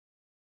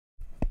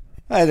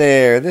Hi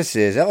there, this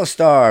is Ella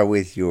Star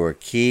with your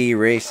Key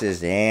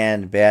Races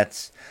and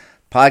Bets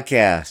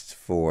podcast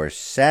for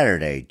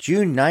Saturday,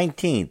 June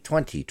 19th,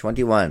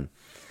 2021.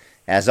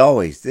 As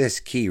always, this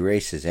Key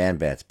Races and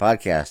Bets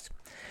podcast,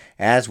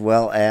 as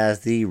well as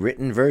the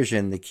written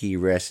version, the Key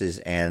Races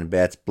and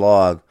Bets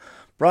blog,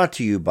 brought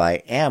to you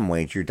by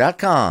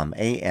Amwager.com,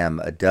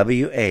 AMWAGER.com,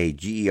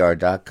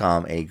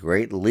 a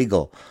great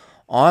legal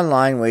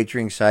online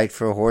wagering site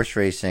for horse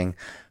racing,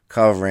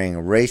 covering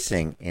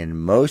racing in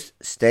most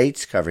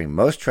states, covering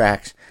most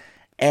tracks,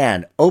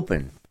 and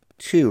open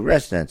to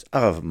residents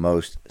of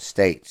most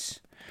states.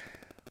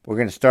 We're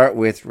going to start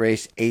with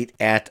race 8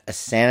 at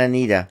Santa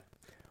Anita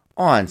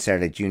on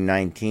Saturday, June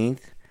 19th.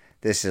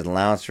 This is an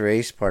allowance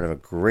race, part of a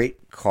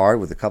great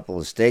card with a couple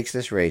of stakes.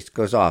 This race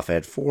goes off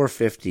at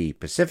 4:50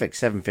 Pacific,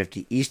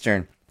 7:50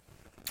 Eastern.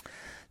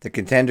 The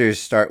contenders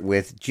start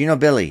with Gino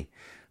Billy,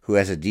 who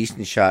has a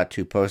decent shot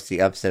to post the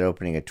upset,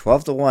 opening at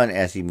 12-1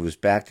 as he moves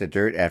back to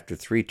dirt after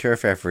 3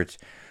 turf efforts,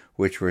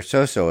 which were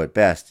so-so at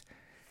best.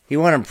 He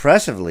won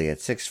impressively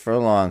at 6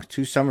 furlongs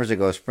 2 summers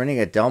ago, sprinting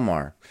at Del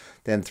Mar.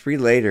 Then 3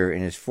 later,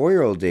 in his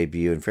 4-year-old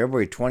debut in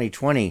February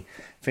 2020,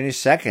 finished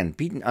second,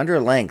 beaten under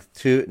a length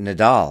to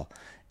Nadal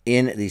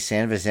in the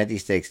San Vicente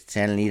Stakes at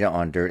Santa Anita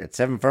on dirt at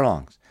 7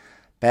 furlongs.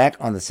 Back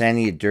on the Santa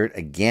Anita dirt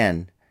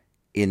again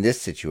in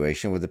this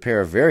situation with a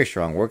pair of very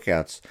strong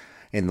workouts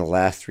in the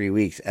last 3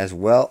 weeks, as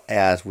well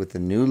as with the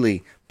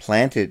newly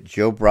planted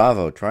Joe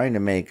Bravo trying to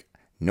make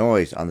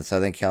noise on the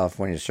Southern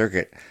California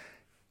circuit.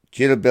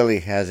 Gino Billy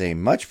has a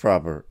much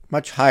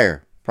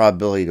higher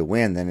probability to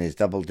win than his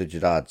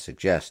double-digit odds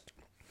suggest.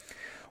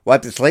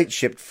 Wipe the Slate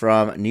shipped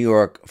to New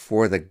York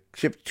for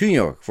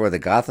the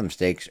Gotham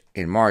Stakes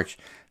in March,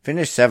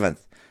 finished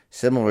 7th,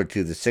 similar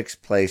to the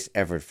 6th place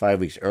effort 5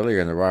 weeks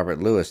earlier in the Robert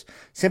Lewis.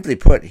 Simply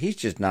put, he's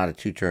just not a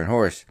two-turn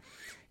horse.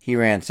 He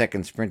ran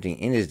second sprinting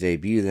in his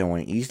debut, then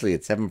went easily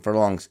at 7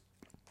 furlongs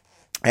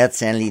at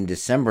Santa Anita in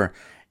December,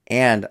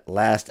 and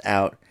last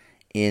out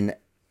in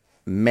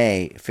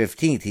May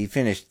 15th. He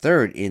finished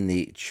third in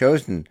the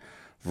Chosen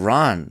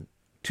Vron,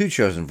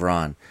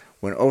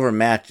 when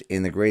overmatched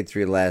in the Grade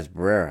 3 Las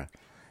Barrera.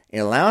 In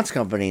Allowance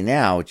Company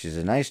now, which is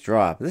a nice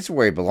drop, this is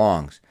where he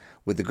belongs,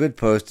 with a good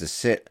post to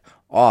sit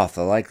off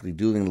the likely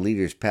dueling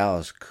leaders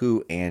Palace,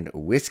 Coup, and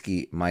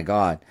Whiskey, My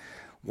God.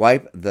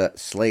 Wipe the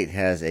Slate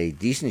has a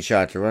decent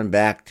shot to run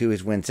back to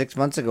his win 6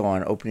 months ago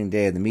on opening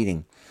day of the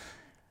meeting,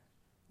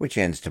 which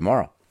ends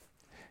tomorrow.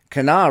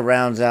 Kana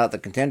rounds out the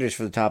contenders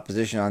for the top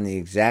position on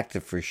the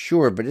exacta for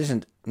sure, but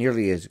isn't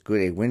nearly as good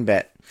a win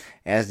bet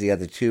as the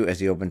other two as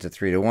he opens at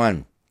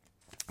 3-1.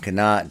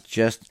 Kana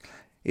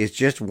is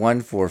just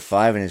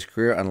 1-4-5 in his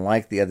career.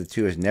 Unlike the other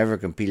two, has never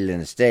competed in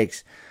the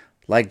stakes.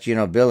 Like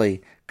Gino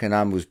Billy,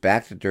 Kana moves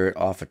back to dirt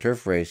off a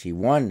turf race. He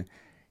won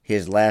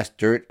his last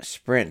dirt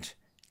sprint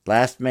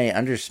last May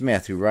under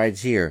Smith, who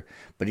rides here,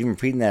 but even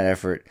repeating that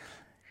effort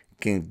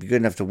can be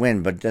good enough to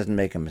win, but it doesn't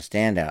make him a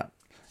standout.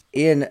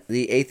 In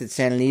the 8th at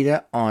Santa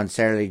Anita on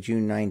Saturday,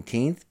 June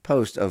 19th,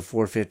 post of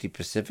 4:50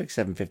 Pacific,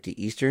 7:50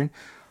 Eastern,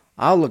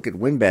 I'll look at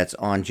win bets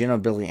on Gino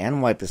Billy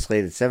and Wipe the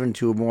Slate at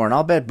 7-2 or more, and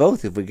I'll bet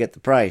both if we get the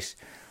price.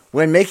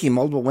 When making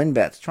multiple win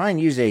bets, try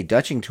and use a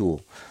Dutching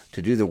tool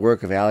to do the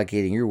work of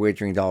allocating your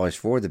wagering dollars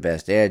for the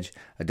best edge.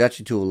 A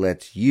Dutching tool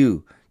lets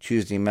you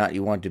choose the amount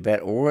you want to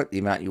bet or the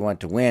amount you want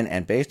to win,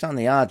 and based on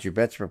the odds, your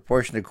bets are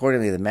proportioned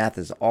accordingly. The math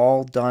is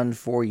all done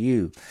for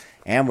you.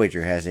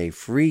 Amwager has a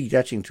free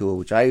Dutching tool,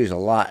 which I use a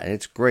lot, and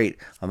it's great,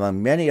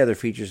 among many other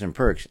features and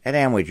perks at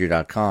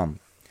Amwager.com.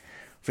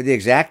 For the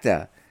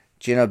exacta,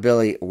 Gino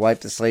Billy,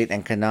 Wipe the Slate,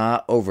 and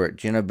Kana over.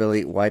 Gino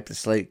Billy, Wipe the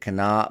Slate,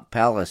 Kana,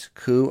 Palace,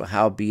 Coup,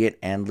 Howbeit,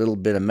 and Little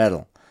Bit of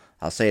Metal.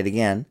 I'll say it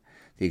again.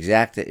 The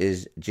exacta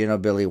is Gino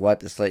Billy,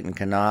 Wipe the Slate, and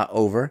Kana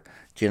over.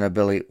 Gino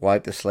Billy,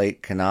 Wipe the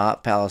Slate, Kana,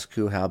 Palace,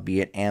 Coup,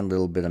 Howbeit, and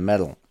Little Bit of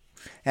Metal.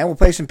 And we'll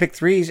play some pick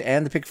 3s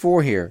and the pick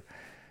 4 here.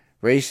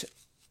 Race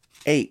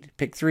 8,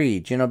 pick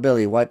 3, Gino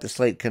Billy, Wipe the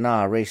Slate,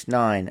 Kana. Race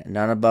 9,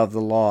 None Above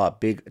the Law,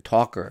 Big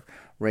Talker.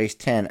 Race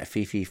 10,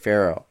 Fifi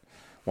Pharaoh.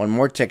 One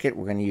more ticket.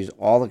 We're going to use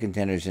all the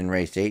contenders in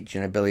race 8.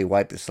 Gino Billy,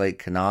 Wipe the Slate,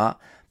 Kana,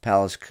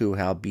 Palace, Coup,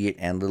 Howbeit,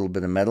 and Little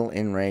Bit of Metal.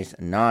 In race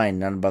 9,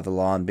 None Above the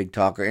Law and Big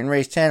Talker. In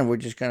race 10, we're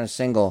just going to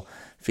single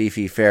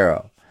Fifi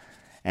Pharaoh.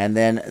 And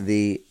then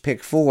the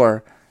pick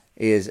 4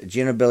 is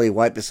Gino Billy,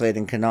 Wipe the Slate,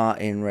 and Kana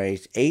in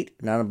race 8.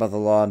 None Above the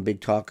Law and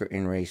Big Talker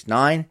in race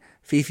 9.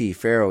 Fifi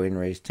Pharaoh in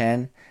race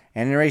 10.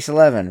 And in race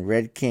 11,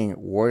 Red King,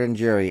 Warden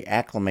Jerry,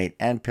 Acclimate,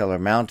 and Pillar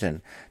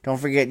Mountain. Don't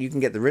forget, you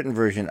can get the written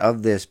version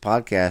of this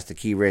podcast, the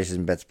Key Races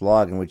and Bets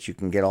blog, in which you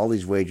can get all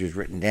these wagers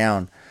written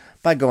down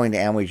by going to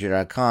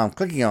Amwager.com,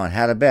 clicking on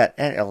How to Bet,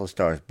 and Ella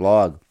Star's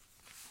blog.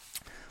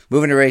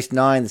 Moving to race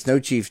 9, the Snow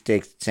Chief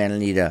Stakes at Santa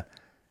Anita.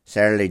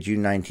 Saturday,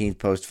 June 19th,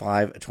 post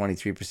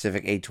 5:23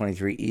 Pacific,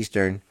 8:23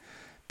 Eastern.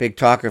 Big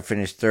Talker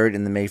finished third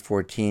in the May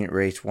 14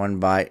 race won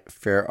by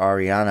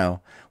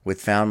Ferrariano,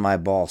 with Found My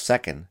Ball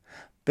second.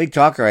 Big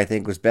Talker, I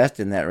think, was best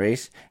in that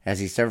race, as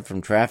he suffered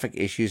from traffic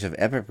issues of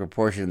epic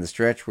proportion in the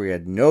stretch where he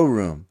had no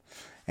room.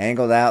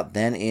 Angled out,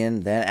 then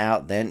in, then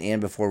out, then in,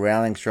 before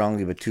rallying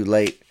strongly but too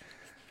late.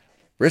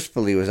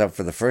 Rispoli was up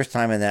for the first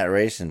time in that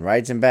race and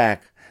rides him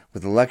back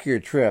with a luckier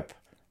trip.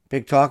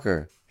 Big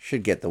Talker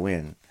should get the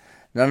win.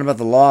 None About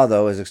the Law,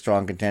 though, is a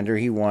strong contender.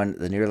 He won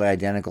the nearly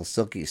identical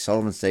Silky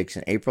Sullivan Stakes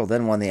in April,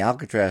 then won the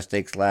Alcatraz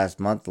Stakes last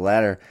month, the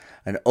latter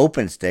an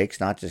open stakes,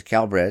 not just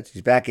Calbreds.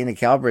 He's back in the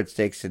Calbred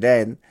Stakes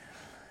today,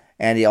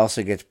 and he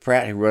also gets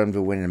Pratt, who rode him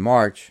to win in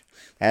March.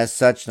 As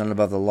such, None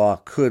About the Law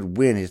could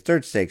win his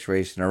third stakes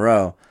race in a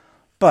row,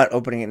 but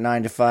opening at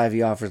 9-5,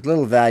 he offers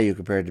little value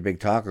compared to Big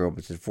Talker,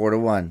 opens at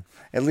 4-1,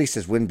 at least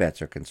as win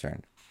bets are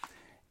concerned.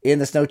 In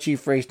the Snow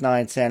Chief Race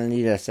 9, Santa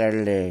Anita,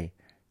 Saturday,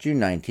 June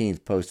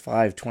 19th, post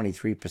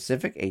 5:23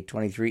 Pacific,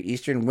 8:23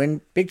 Eastern.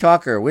 Big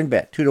Talker, win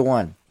bet,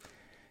 2-1.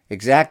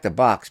 Exacta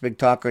box, Big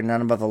Talker and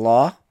None About the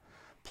Law.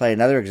 Play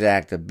another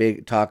exacta,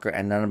 Big Talker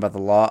and None About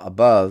the Law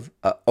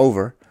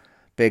over.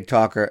 Big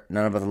Talker,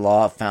 None About the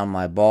Law, Found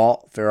My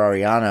Ball,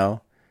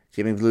 Ferrariano,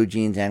 Jimmy Blue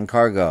Jeans, and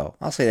Cargo.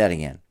 I'll say that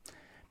again.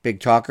 Big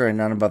Talker and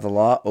None About the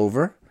Law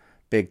over.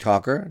 Big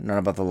Talker, None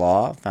About the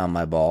Law, Found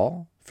My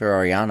Ball,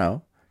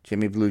 Ferrariano,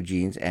 Jimmy Blue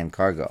Jeans, and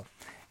Cargo.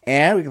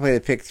 And we can play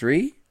the pick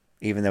 3.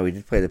 Even though we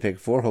did play the pick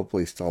 4,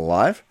 hopefully still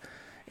alive.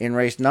 In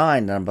race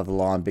 9, None About the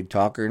Law and Big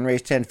Talker. In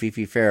race 10,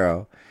 Fifi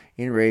Pharaoh.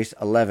 In race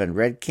 11,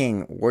 Red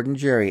King, Warden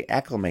Jerry,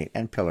 Acclimate,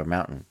 and Pillar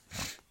Mountain.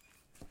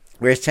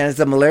 Race 10 is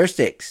the Malaire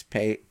Stakes.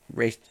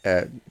 Race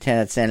 10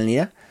 at Santa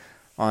Anita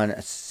on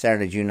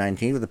Saturday, June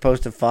 19th, with a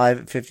post of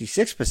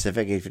 5:56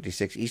 Pacific,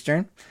 8:56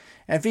 Eastern.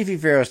 And Fifi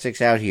Pharaoh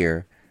sticks out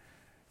here.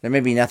 There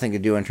may be nothing to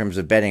do in terms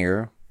of betting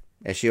her,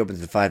 as she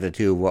opens at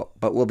 5-2,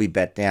 but will be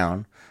bet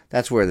down.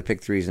 That's where the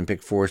pick 3s and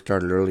pick 4s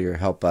started earlier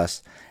help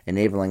us,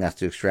 enabling us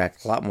to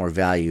extract a lot more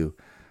value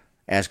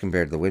as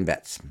compared to the win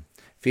bets.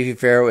 Fifi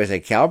Pharaoh is a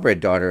Calbred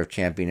daughter of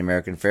champion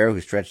American Pharaoh, who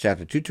stretched out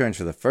to 2 turns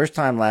for the first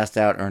time last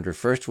out, earned her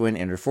first win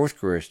in her 4th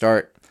career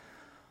start.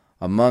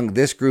 Among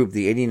this group,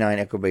 the 89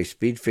 Equibase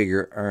speed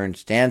figure earned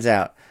stands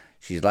out.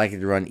 She's likely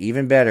to run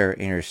even better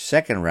in her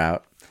second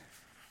route.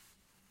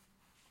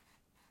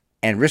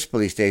 And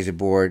Rispoli stays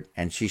aboard,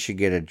 and she should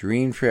get a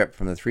dream trip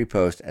from the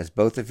 3-post, as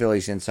both the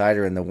fillies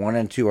Insider and the 1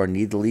 and 2 are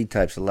need-the-lead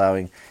types,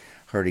 allowing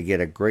her to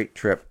get a great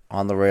trip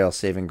on the rail,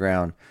 saving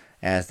ground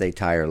as they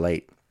tire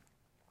late.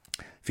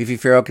 Fifi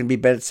Pharaoh can be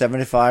bet at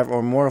 7-5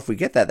 or more. If we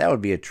get that, that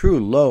would be a true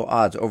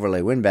low-odds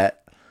overlay win bet.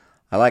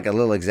 I like a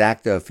little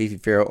exacta of Fifi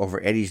Pharaoh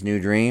over Eddie's New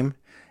Dream,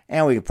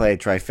 and we can play a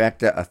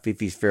trifecta of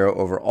Fifi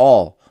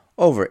Pharaoh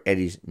over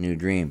Eddie's New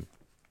Dream.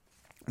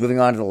 Moving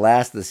on to the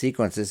last of the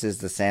sequence, this is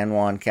the San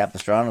Juan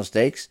Capistrano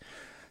Stakes,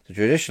 the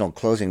traditional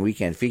closing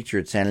weekend feature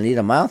at Santa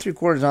Anita, 1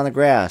 3/4 on the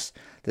grass.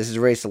 This is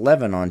race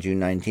 11 on June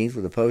 19th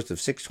with a post of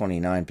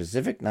 6:29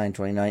 Pacific,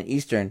 9:29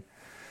 Eastern.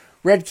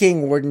 Red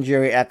King, Warden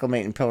Jerry,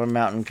 Acclimate, and Pillar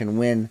Mountain can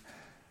win,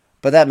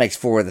 but that makes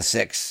 4 of the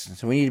 6.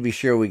 So we need to be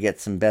sure we get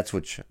some bets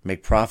which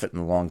make profit in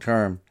the long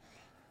term.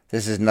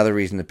 This is another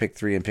reason to pick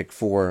 3 and pick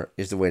 4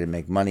 is the way to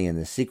make money in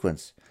this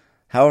sequence.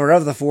 However,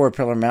 of the 4,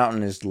 Pillar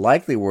Mountain is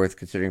likely worth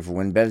considering for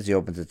win bet as he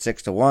opens at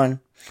 6-1,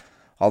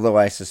 although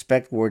I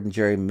suspect Warden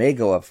Jerry may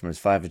go up from his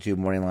 5-2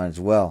 morning line as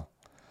well.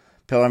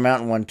 Pillar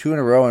Mountain won 2 in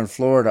a row in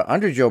Florida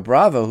under Joe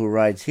Bravo, who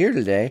rides here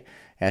today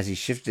as he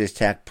shifted his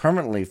tack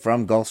permanently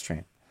from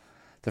Gulfstream.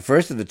 The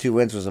first of the 2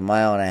 wins was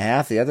 1.5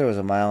 miles, the other was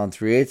 1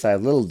 3/8 miles. I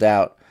have little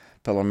doubt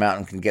Pillar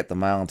Mountain can get the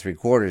 1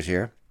 3/4 miles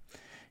here.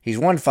 He's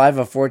won 5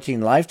 of 14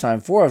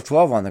 lifetime, 4 of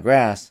 12 on the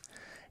grass.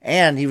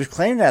 And he was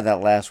claimed to have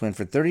that last win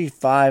for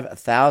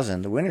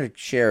 $35,000. The winner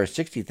share is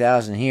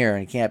 $60,000 here, and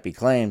he can't be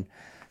claimed.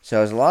 So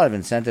there's a lot of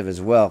incentive as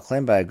well,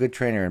 claimed by a good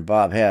trainer in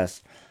Bob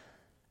Hess.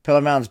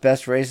 Pillar Mountain's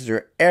best races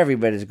are every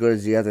bit as good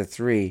as the other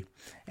 3.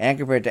 And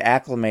compared to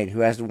Acclimate, who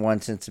hasn't won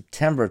since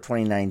September of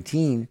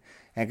 2019,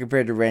 and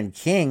compared to Red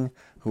King,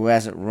 who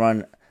hasn't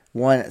won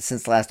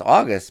since last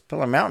August,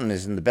 Pillar Mountain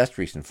is in the best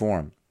recent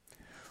form.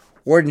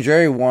 Warden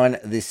Jerry won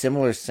the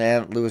similar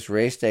San Luis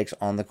Race Stakes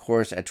on the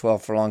course at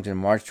 12 furlongs in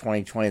March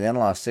 2020, then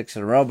lost 6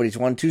 in a row, but he's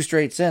won 2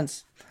 straight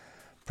since.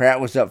 Pratt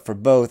was up for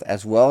both,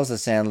 as well as the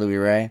San Luis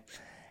Ray,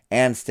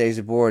 and stays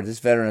aboard. This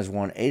veteran has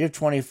won 8 of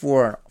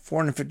 24,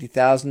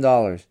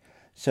 $450,000,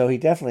 so he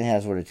definitely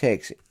has what it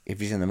takes if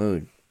he's in the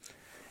mood.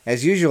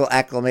 As usual,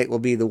 Acclimate will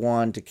be the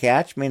one to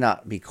catch, may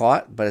not be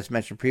caught, but as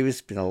mentioned previously,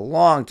 it's been a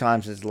long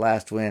time since the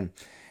last win,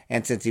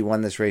 and since he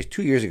won this race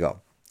 2 years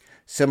ago.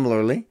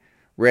 Similarly,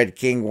 Red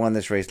King won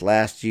this race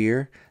last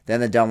year,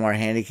 then the Del Mar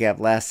Handicap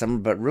last summer,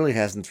 but really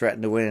hasn't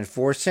threatened to win in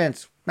 4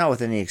 since, not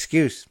with any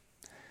excuse.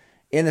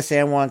 In the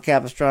San Juan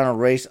Capistrano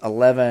Race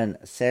 11,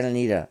 Santa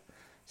Anita,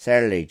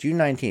 Saturday, June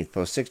 19th,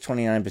 post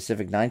 6:29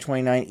 Pacific,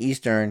 9:29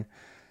 Eastern.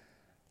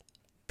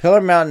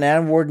 Pillar Mountain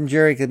and Warden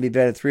Jerry could be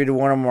bet at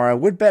 3-1 or more. I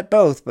would bet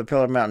both, but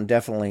Pillar Mountain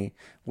definitely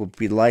would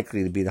be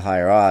likely to be the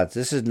higher odds.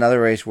 This is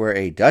another race where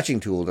a Dutching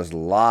tool does a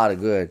lot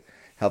of good.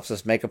 Helps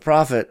us make a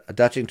profit. A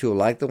Dutching tool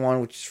like the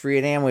one which is free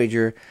at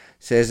Amwager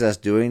says us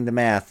doing the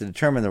math to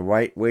determine the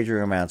right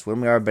wagering amounts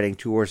when we are betting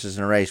 2 horses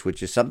in a race,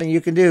 which is something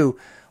you can do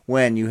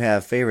when you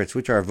have favorites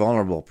which are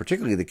vulnerable,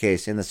 particularly the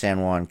case in the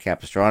San Juan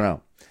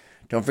Capistrano.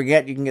 Don't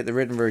forget you can get the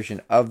written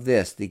version of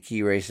this, the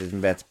Key Races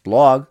and Bets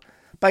blog,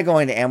 by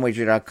going to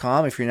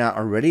Amwager.com if you're not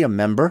already a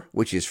member,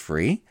 which is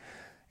free.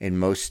 in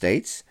most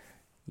states.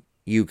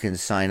 You can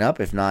sign up.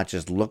 If not,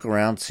 just look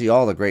around, see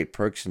all the great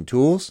perks and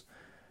tools,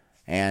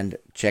 and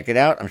check it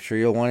out. I'm sure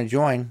you'll want to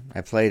join.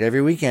 I play it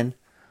every weekend.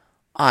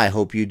 I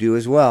hope you do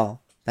as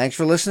well. Thanks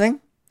for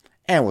listening,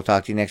 and we'll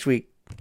talk to you next week.